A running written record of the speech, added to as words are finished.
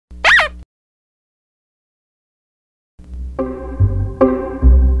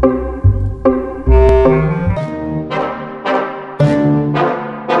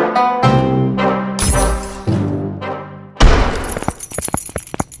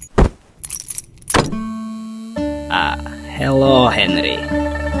Ah, hello, Henry.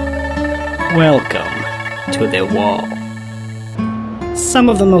 Welcome to the wall. Some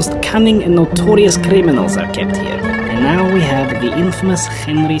of the most cunning and notorious criminals are kept here, and now we have the infamous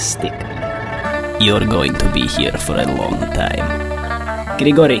Henry Stickmin. You're going to be here for a long time.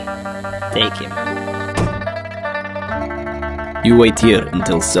 Grigori, take him. You wait here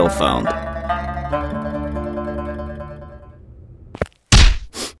until cell found.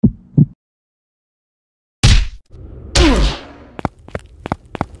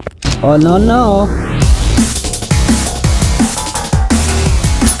 Oh no no!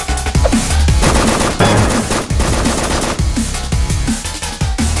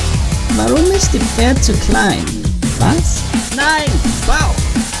 Warum ist die Pferd zu klein? Was? Nein! Wow!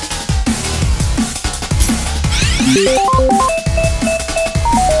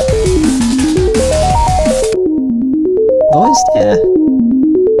 Wo ist er?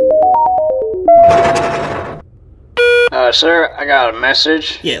 Sir, I got a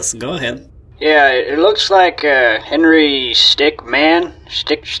message. Yes, go ahead. Yeah, it looks like Henry Stickmin.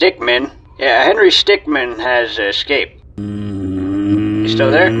 Yeah, Henry Stickmin has escaped. You still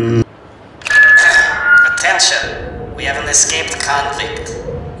there? Attention! We have an escaped convict.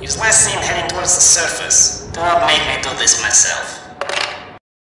 He was last seen heading towards the surface. Do not make me do this myself.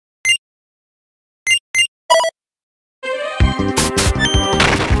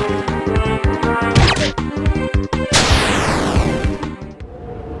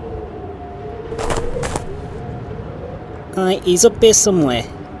 He's up there somewhere.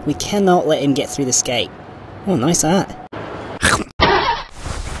 We cannot let him get through this gate. Oh, nice art.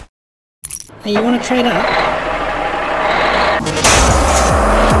 Hey, you wanna trade up?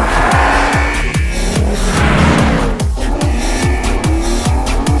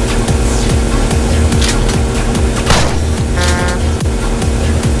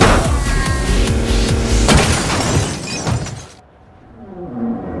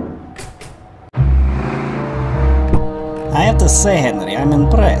 I have to say, Henry, I'm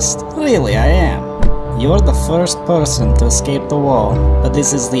impressed. Really, I am. You're the first person to escape the wall, but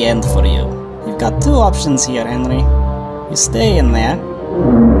this is the end for you. You've got two options here, Henry. You stay in there,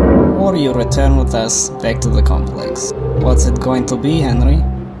 or you return with us back to the complex. What's it going to be, Henry?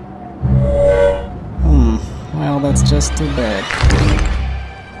 Well, that's just too bad.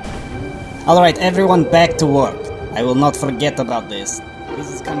 Alright, everyone back to work. I will not forget about this.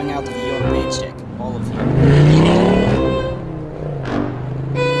 This is coming out of your paycheck, all of you.